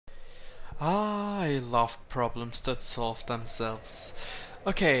I love problems that solve themselves.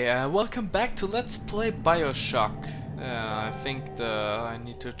 Okay, welcome back to Let's Play Bioshock. I think I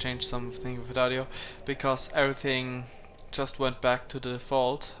need to change something with audio because everything just went back to the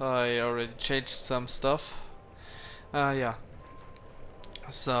default. I already changed some stuff. Yeah.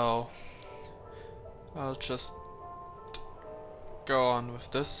 So I'll just go on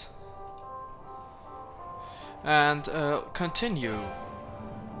with this and continue.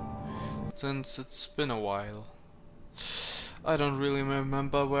 Since it's been a while. I don't really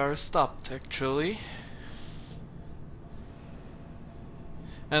remember where I stopped actually.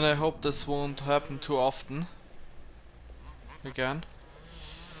 And I hope this won't happen too often. Again.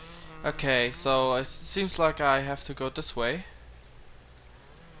 Okay, so it seems like I have to go this way.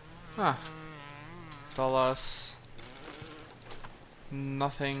 Ah. Dollars.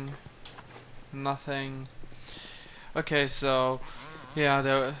 Nothing. Nothing. Okay, so yeah,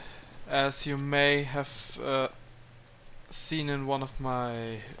 there, as you may have seen in one of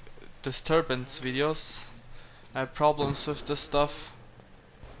my disturbance videos, I have problems with this stuff.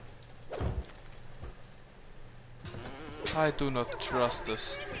 I do not trust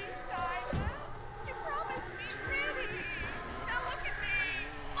this.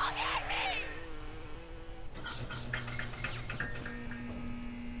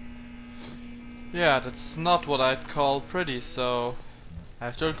 Yeah, that's not what I'd call pretty, so I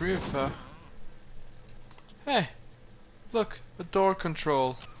have to agree with her. Hey, look, a door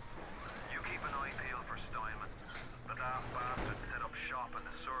control. You keep an eye peeled for Steinman. The daft bastard set up shop in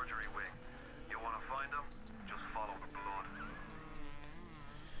the surgery wing. You want to find him? Just follow the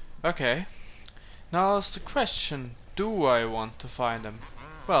blood. Okay. Now is the question, do I want to find him?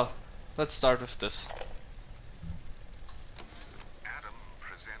 Well, let's start with this. Adam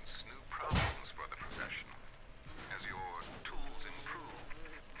presents new problems for the profession. As your tools improve,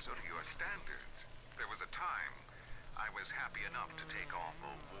 so do your standards. There was a time I was happy enough to take off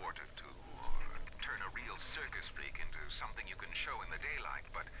a wart or two, or turn a real circus freak into something you can show in the daylight,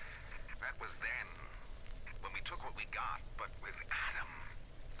 but that was then, when we took what we got. But with Adam,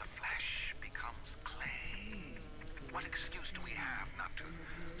 the flesh becomes clay. What excuse do we have not to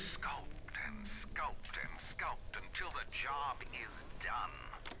sculpt and sculpt and sculpt until the job is done?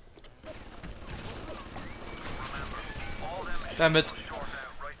 Remember, all them Damn it. will short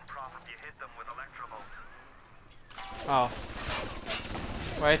out right and proper if you hit them with electrovolt. Oh.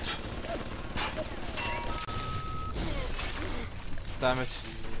 Wait. Damn it.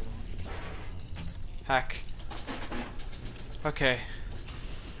 Hack. Okay.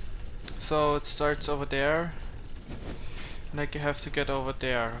 So it starts over there. And I have to get over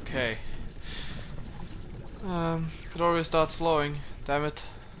there. Okay. It always starts slowing. Damn it.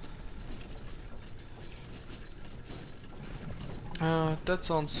 That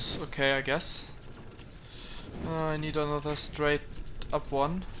sounds okay, I guess. I need another straight up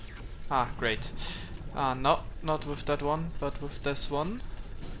one. Ah, great. No, not with that one, but with this one.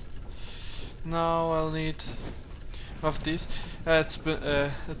 Now I'll need of these. It's been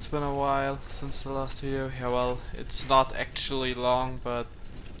a while since the last video. Yeah, well, it's not actually long, but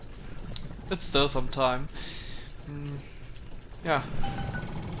it's still some time. Yeah.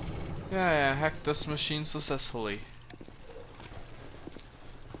 Yeah, hacked this machine successfully.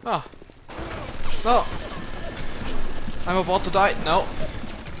 Ah. No. I'm about to die. No.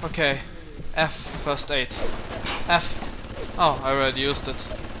 Okay. F, first aid. F. Oh, I already used it.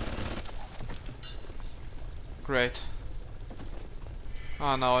 Great.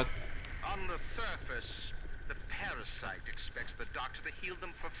 Oh no, it... On the surface, the parasite expects the doctor to heal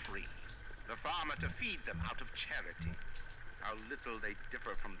them for free, the farmer to feed them out of charity. How little they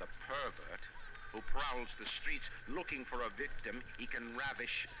differ from the pervert who prowls the streets looking for a victim he can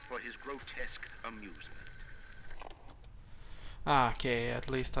ravish for his grotesque amusement. Ah, okay, at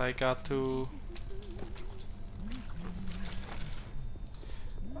least I got to...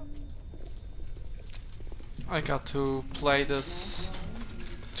 play this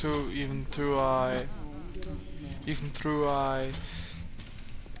even through I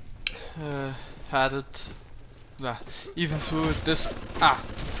had it. Nah, even through it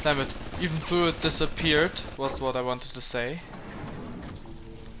damn it. Even through it disappeared was what I wanted to say.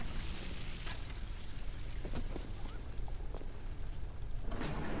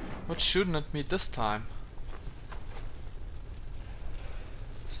 What's shooting at me this time?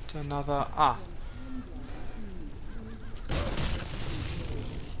 Just another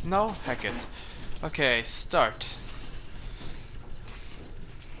No, heck it. Okay, start.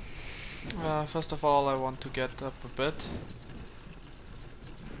 First of all, I want to get up a bit.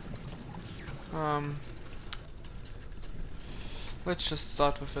 Let's just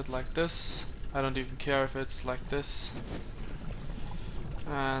start with it like this. I don't even care if it's like this.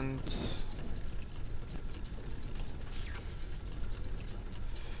 And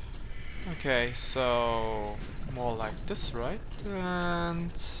okay, so more like this, right?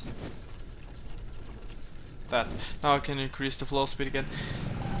 And that. Now I can increase the flow speed again.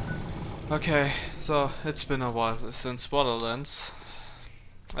 Okay, so it's been a while since Borderlands.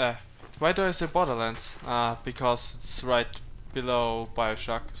 Why do I say Borderlands? Because it's right below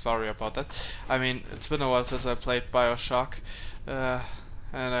Bioshock. Sorry about that. I mean, it's been a while since I played Bioshock, and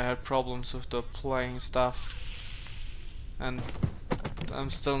I had problems with the playing stuff, and I'm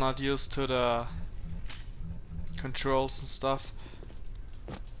still not used to the controls and stuff.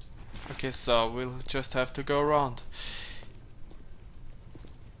 Okay, so we'll just have to go around.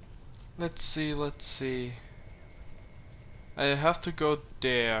 Let's see, let's see. I have to go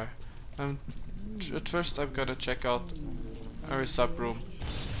there. At first I'm gonna check out every sub room.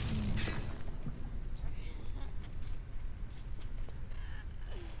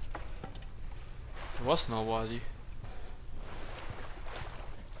 There was nobody.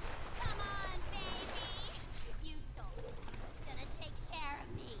 Come on, baby. You told me you were gonna take care of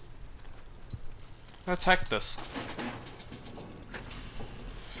me. Let's hack this.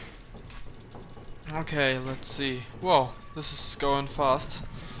 Okay, let's see. Whoa, this is going fast.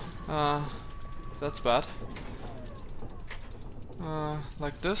 That's bad.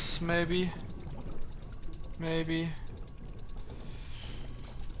 Like this, maybe. Maybe.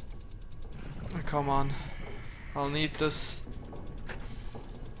 Oh, come on. I'll need this.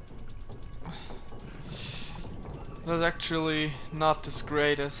 That's actually not as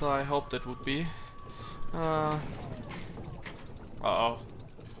great as I hoped it would be. Uh-oh.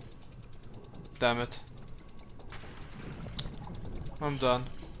 Damn it. I'm done.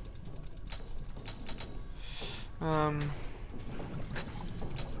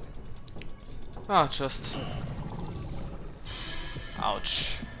 Just...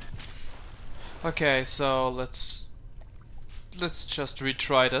 Ouch. Okay, so let's just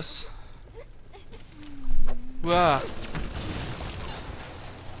retry this. Wah.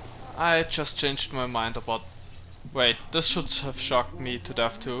 I just changed my mind about... Wait, this should have shocked me to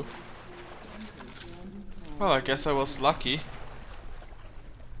death too. Well, I guess I was lucky.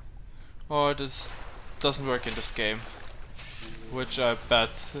 Or this doesn't work in this game. Which I bet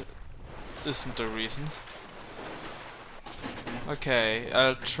isn't the reason. Okay,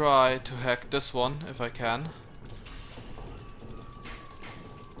 I'll try to hack this one if I can.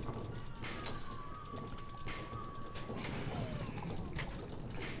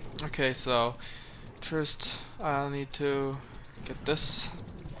 Okay, so first I'll need to get this.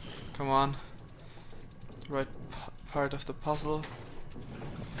 Come on. Right part of the puzzle.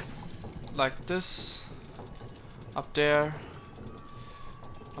 Like this. Up there.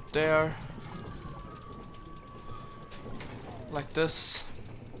 Up there. Like this.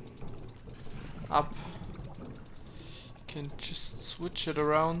 Up. You can just switch it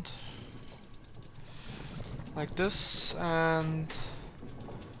around. Like this and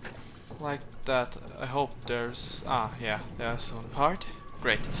like that. I hope there's... Ah, yeah, there's one part.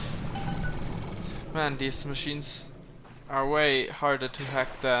 Great. Man, these machines are way harder to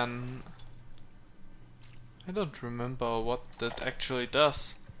hack than... I don't remember what that actually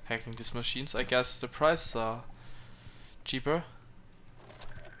does, hacking these machines. I guess the prices are cheaper.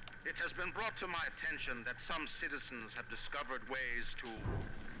 It has been brought to my attention that some citizens have discovered ways to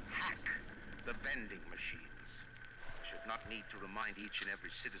hack the vending machines. I should not need to remind each and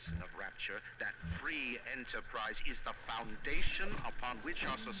every citizen of Rapture that free enterprise is the foundation upon which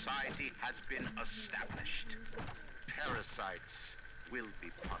our society has been established. Parasites will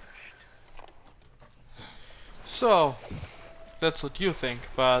be punished. So, that's what you think,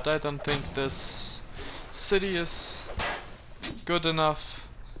 but I don't think this city is good enough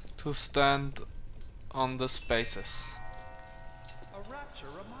to stand on the spaces. A Rapture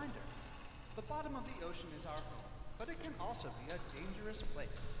reminder. The bottom of the ocean is our home, but it can also be a dangerous place.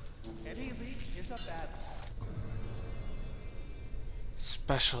 Any leak is a bad one.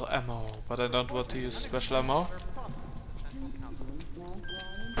 Special ammo, but I don't want to use special ammo.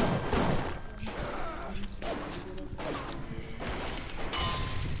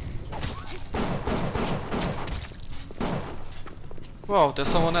 Whoa, there's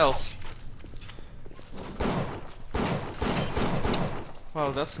someone else.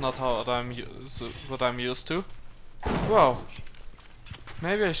 Well, that's not how what I'm used to. Whoa.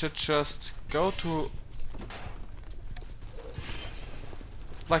 Maybe I should just go to...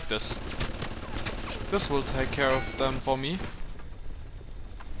 like this. This will take care of them for me.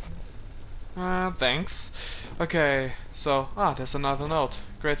 Thanks. Okay, So, there's another note.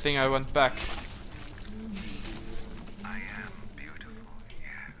 Great thing I went back. I am beautiful,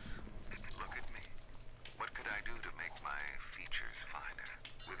 yes. Look at me. What could I do to make my features finer?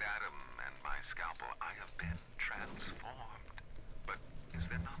 With Adam and my scalpel, I have been transformed. But is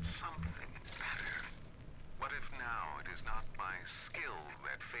there not something better? What if now it is not my skill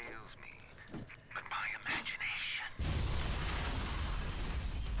that fails me, but my imagination?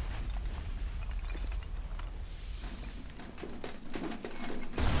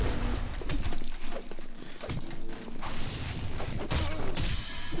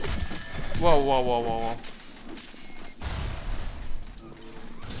 Whoa, whoa, whoa, whoa, whoa.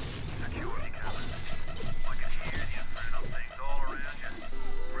 Security cameras. I can hear the infernal things all around you.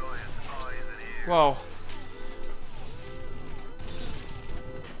 Brilliant eyes and ears. Whoa.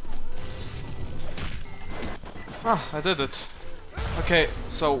 I did it. Okay,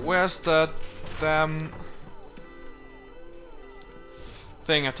 so where's that damn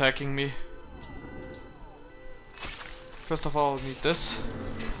thing attacking me? First of all, I need this.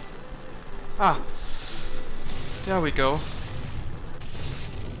 There we go.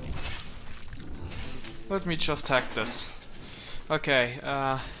 Let me just hack this. Okay,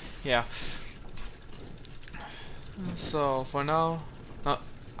 yeah. So for now,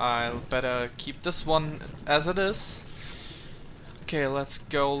 I'll better keep this one as it is. Okay, let's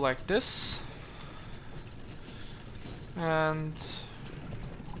go like this. And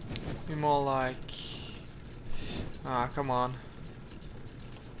be more like... come on.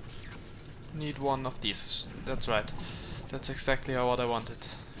 Need one of these. That's right. That's exactly what I wanted.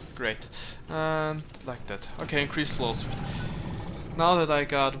 Great. And like that. Okay, increase slow speed. Now that I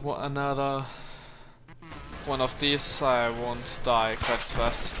got another one of these, I won't die quite as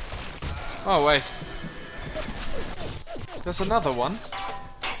fast. Oh wait. There's another one.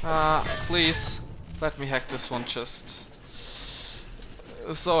 Please let me hack this one just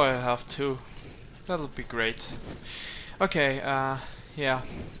so I have two. That'll be great. Okay, yeah.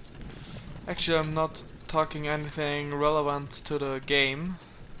 Actually, I'm not talking anything relevant to the game.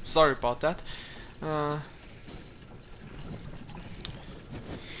 Sorry about that.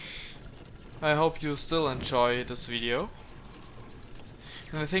 I hope you still enjoy this video.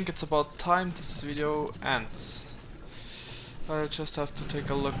 And I think it's about time this video ends. I just have to take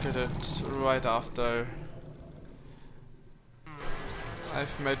a look at it right after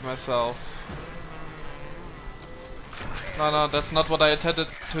I've made myself... No, that's not what I intended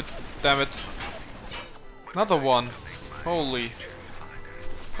to... Damn it. Another one. Holy.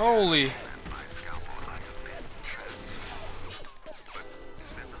 Holy.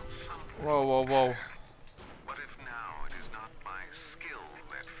 Whoa, whoa, whoa. What if now it is not my skill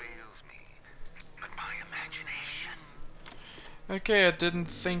that fails me, but my imagination? Okay, I didn't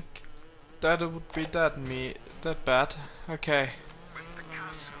think that it would be that bad. Okay. When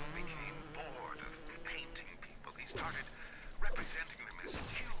Picasso became bored of painting people, he started representing them as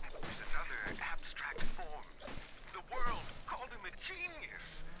cubes and other abstract forms. The world called him a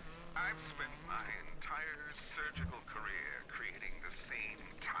genius. I've spent my entire surgical career creating the same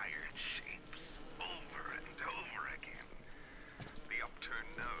tired shapes over and over again. The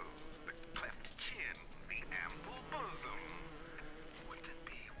upturned nose, the cleft chin, the ample bosom. Wouldn't it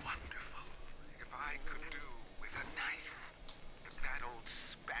be wonderful if I could do with a knife what that old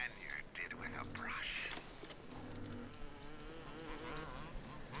Spaniard did with a brush?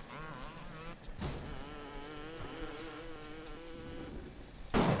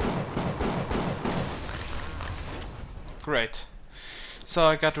 Great. So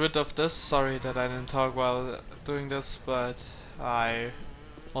I got rid of this. Sorry that I didn't talk while doing this, but I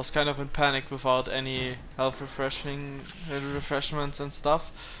was kind of in panic without any health refreshments and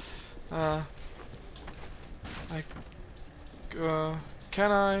stuff. Can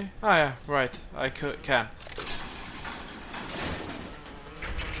I? Ah yeah, right. I can.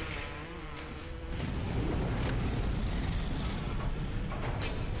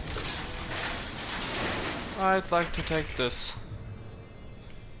 I'd like to take this.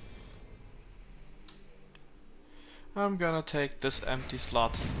 I'm gonna take this empty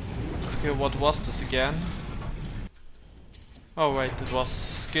slot. Okay, what was this again? Oh wait, it was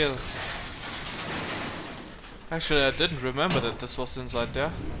skill. Actually, I didn't remember that this was inside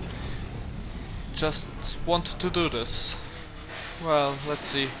there. Just wanted to do this. Well, let's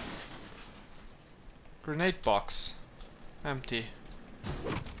see. Grenade box. Empty.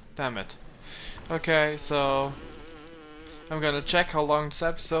 Damn it. Okay, so I'm gonna check how long this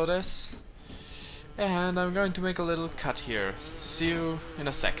episode is. And I'm going to make a little cut here. See you in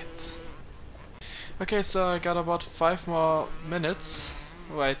a second. Okay, so I got about 5 more minutes.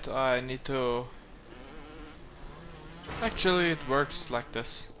 Wait, I need to Actually, it works like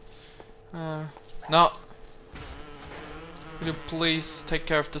this. No. Will you please take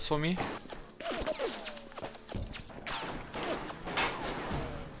care of this for me?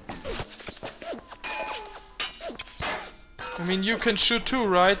 I mean, you can shoot too,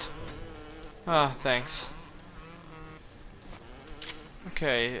 right? Ah, thanks.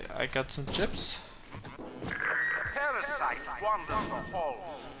 Okay, I got some chips. Parasite wanders the halls.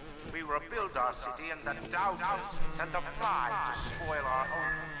 We rebuild our city, and the doubters send a fly to spoil our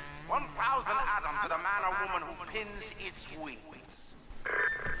home. 1,000 atoms to the man or woman who pins its wings.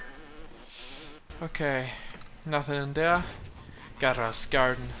 Okay, nothing in there. Gara's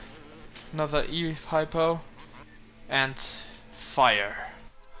garden. Another Eve hypo. And fire.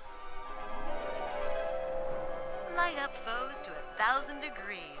 Light up foes to 1,000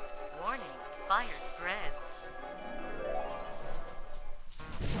 degrees. Warning, fire spreads.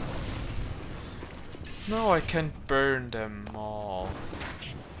 No, I can burn them all.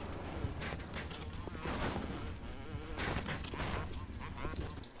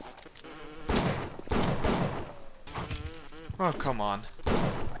 Oh, come on.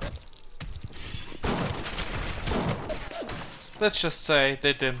 Let's just say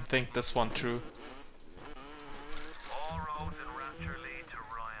they didn't think this one through. All roads in Rapture lead to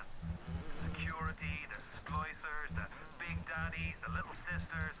Ryan. Security, the splicers, the big daddies, the little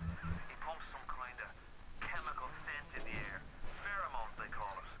sisters. He pumps some kind of chemical scent in the air. Pheromones, they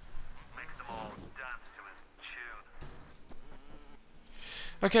call it. Makes them all dance to his tune.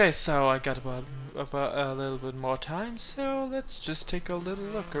 Okay, so I got about a little bit more time, so let's just take a little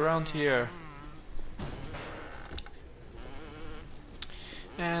look around here.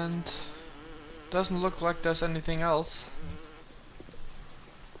 And doesn't look like there's anything else.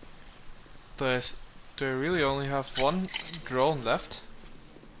 Do I really only have one drone left?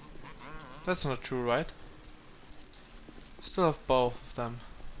 That's not true, right? Still have both of them.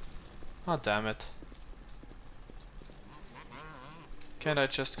 Oh, damn it. Can't I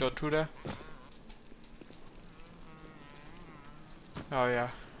just go through there? Oh yeah.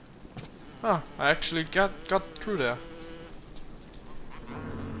 Oh, I actually got through there.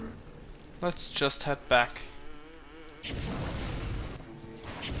 Let's just head back.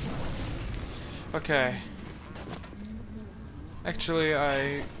 Okay. Actually,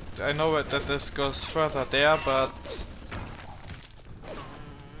 I know that this goes further there, but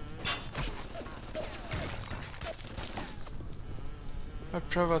I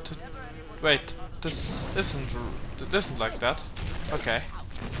prefer to wait. This isn't like that. Okay.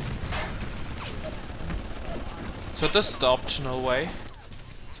 So this is the optional way.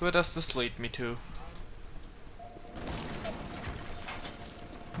 So where does this lead me to?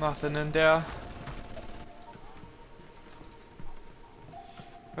 Nothing in there.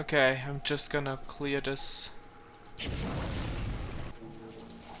 Okay, I'm just gonna clear this.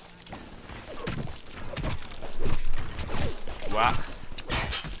 Wow.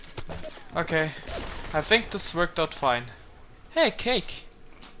 Okay, I think this worked out fine. Hey, cake!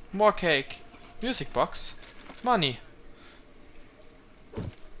 More cake. Music box. Money.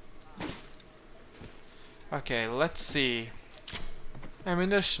 Okay, let's see.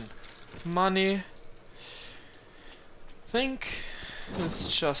 Ammunition. Money. Think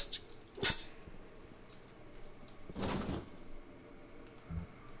it's just...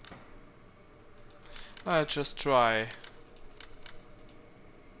 I'll just try.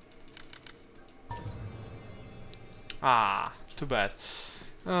 Ah, too bad.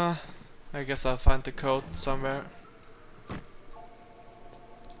 I guess I'll find the code somewhere.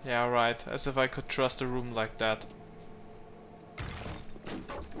 Yeah, right. As if I could trust a room like that.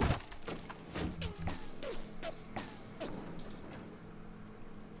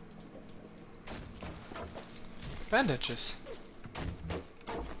 Bandages.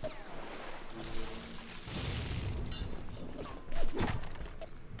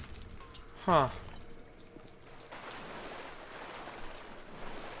 Huh.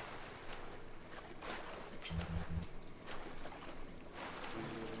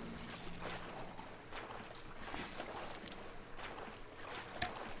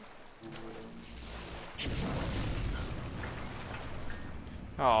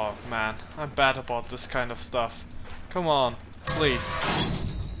 Oh man, I'm bad about this kind of stuff. Come on, please.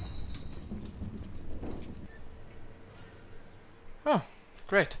 Oh,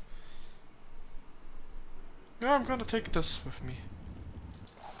 great. Yeah, I'm gonna take this with me.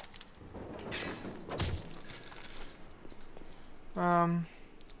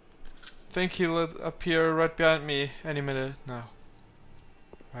 Think he'll appear right behind me any minute now.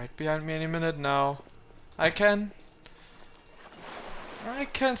 Right behind me any minute now. I can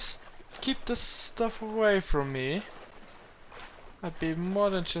keep this stuff away from me. I'd be more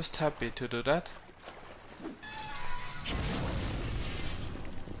than just happy to do that.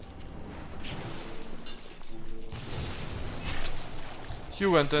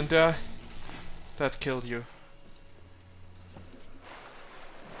 You went in there. That killed you.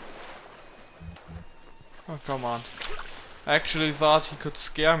 Oh, come on. I actually thought he could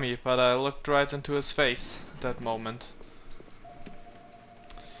scare me, but I looked right into his face at that moment.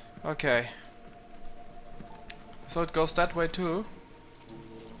 Okay. So it goes that way too?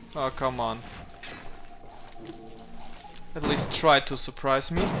 Oh, come on. At least try to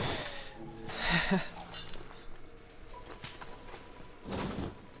surprise me.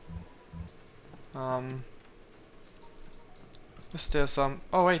 Is there some...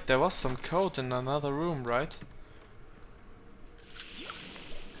 Oh wait, there was some code in another room, right?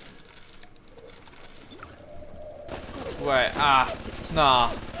 Wait,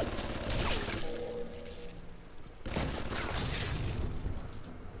 nah.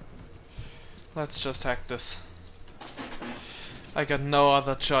 Let's just hack this. I got no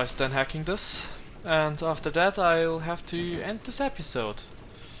other choice than hacking this. And after that I'll have to end this episode.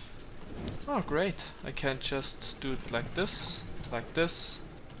 Oh great, I can just do it like this, like this,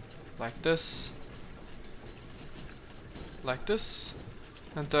 like this, like this,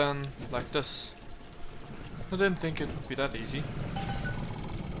 and then like this. I didn't think it would be that easy.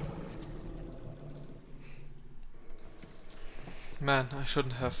 Man, I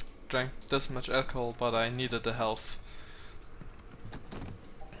shouldn't have drank this much alcohol, but I needed the health.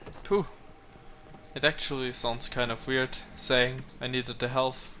 Phew. It actually sounds kind of weird saying I needed the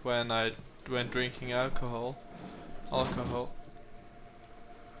health when drinking alcohol.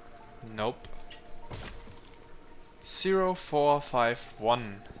 Nope.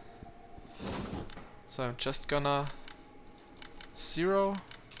 0451. So I'm just gonna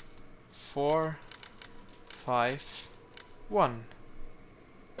 0451.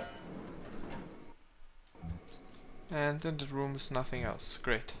 And in the room is nothing else.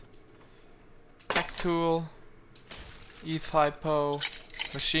 Great. Tech tool, ETH-hypo,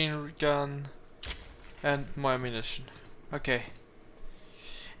 machine gun, and more ammunition. Okay.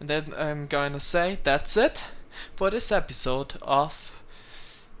 And then I'm gonna say that's it for this episode of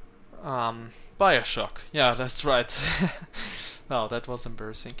Bioshock. Yeah, that's right. Oh, that was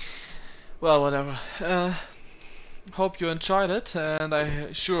embarrassing. Well, whatever. Hope you enjoyed it, and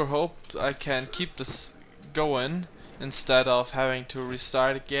I sure hope I can keep this going instead of having to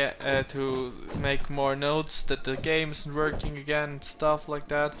restart again to make more notes that the game isn't working again and stuff like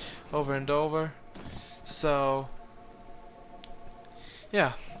that over and over. So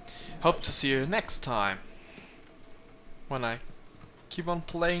yeah, hope to see you next time when I keep on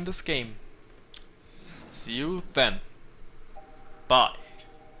playing this game. See you then. Bye.